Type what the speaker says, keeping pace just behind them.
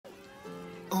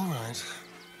right.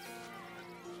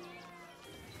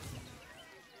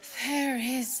 There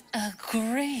is a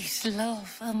great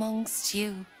love amongst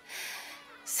you.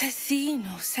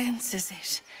 Zethino senses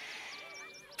it.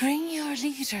 Bring your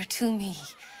leader to me,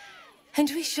 and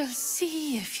we shall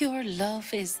see if your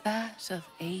love is that of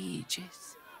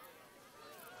ages.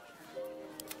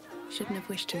 Shouldn't have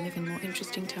wished to live in more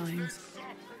interesting times.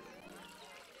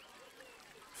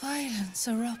 Violence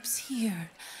erupts here.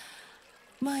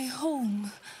 My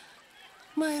home.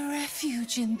 My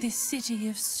refuge in this city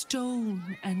of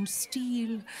stone and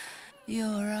steel.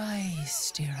 Your eyes,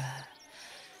 Stira.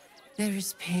 There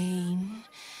is pain,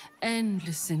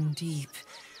 endless and deep,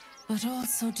 but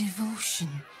also devotion,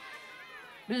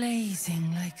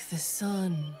 blazing like the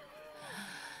sun.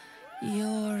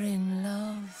 You're in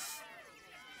love,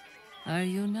 are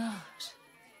you not?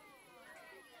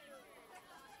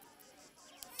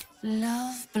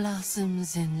 Love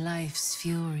blossoms in life's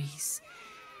furies.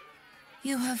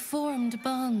 You have formed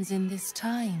bonds in this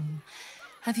time,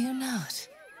 have you not?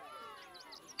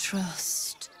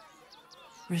 Trust,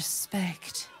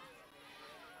 respect.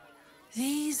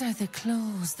 These are the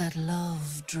clothes that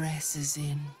love dresses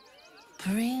in.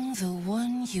 Bring the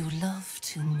one you love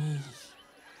to me.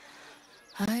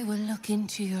 I will look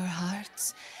into your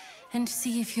hearts and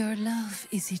see if your love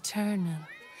is eternal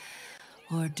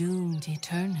or doomed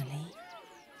eternally.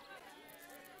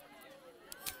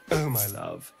 Oh, my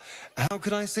love. How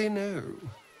could I say no?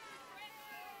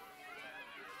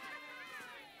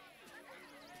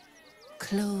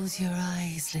 Close your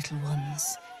eyes, little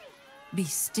ones. Be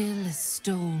still as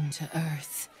stone to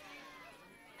earth.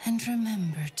 And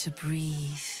remember to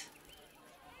breathe.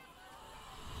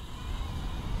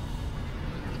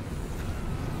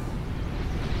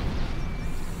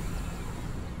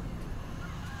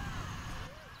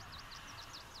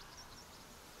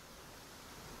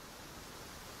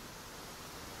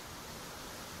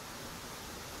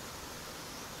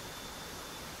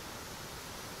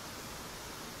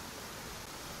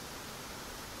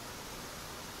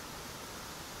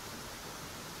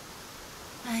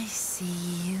 I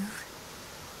see you.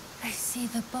 I see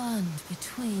the bond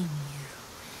between you.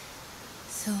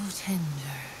 So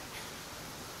tender,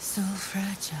 so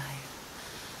fragile.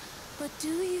 But do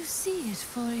you see it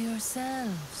for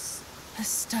yourselves?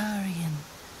 Astarion,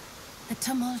 a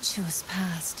tumultuous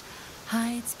past,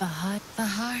 hides behind. The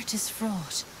heart is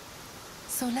fraught.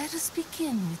 So let us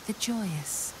begin with the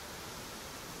joyous.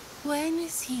 When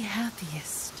is he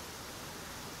happiest?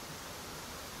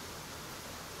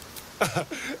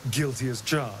 Guilty as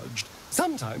charged.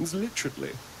 Sometimes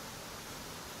literally.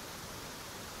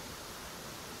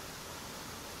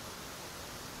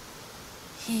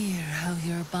 Hear how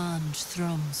your bond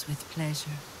thrums with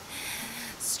pleasure.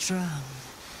 Strong,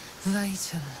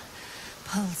 vital,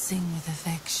 pulsing with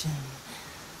affection.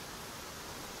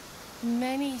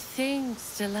 Many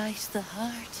things delight the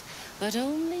heart, but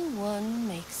only one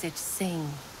makes it sing.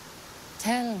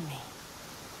 Tell me,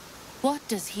 what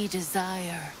does he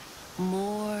desire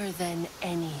more than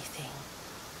anything?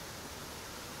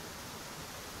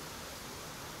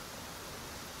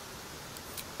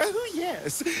 Oh,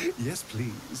 yes. Yes,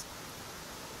 please.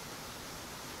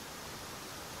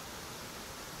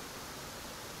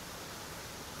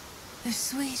 The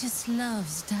sweetest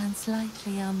loves dance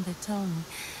lightly on the tongue,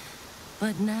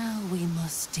 but now we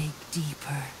must dig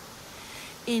deeper,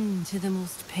 into the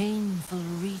most painful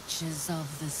reaches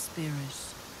of the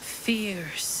spirit. Fear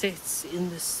sits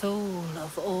in the soul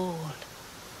of all.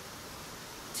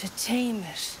 To tame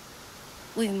it,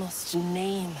 we must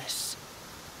name it.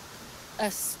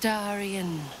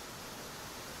 Astarion,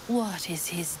 what is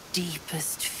his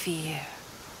deepest fear?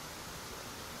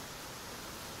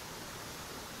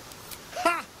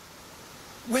 Ha!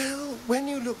 Well, when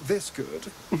you look this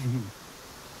good...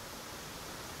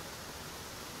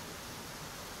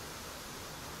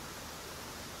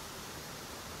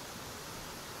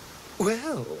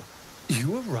 Well, you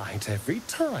were right every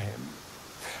time.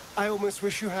 I almost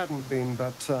wish you hadn't been,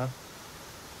 but,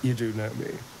 you do know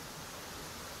me.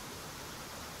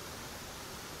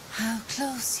 How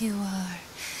close you are.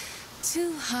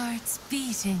 Two hearts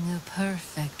beating a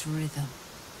perfect rhythm.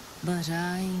 But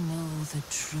I know the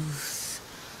truth.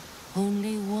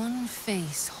 Only one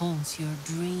face haunts your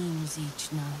dreams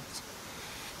each night.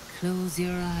 Close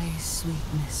your eyes,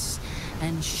 sweetness,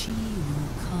 and she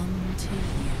will come to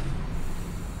you.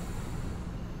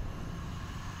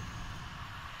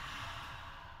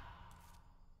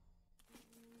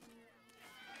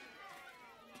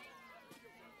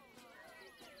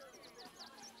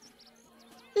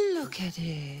 Look at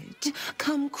it,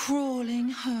 come crawling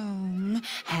home,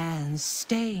 hands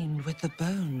stained with the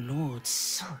Bone Lord's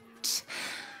soot.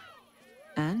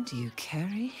 And you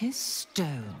carry his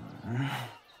stone.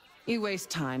 You waste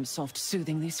time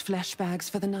soft-soothing these flesh bags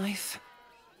for the knife.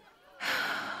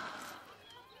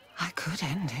 I could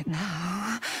end it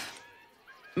now.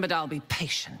 But I'll be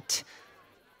patient.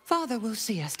 Father will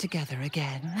see us together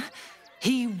again.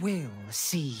 He will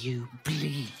see you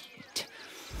bleed.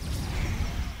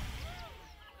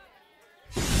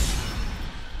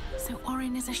 So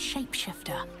Orin is a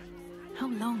shapeshifter. How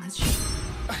long has she...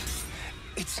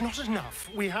 It's not enough.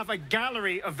 We have a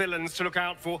gallery of villains to look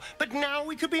out for, but now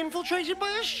we could be infiltrated by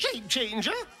a shape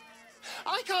changer?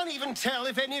 I can't even tell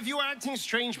if any of you are acting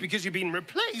strange because you've been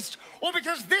replaced, or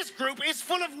because this group is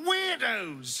full of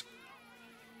weirdos.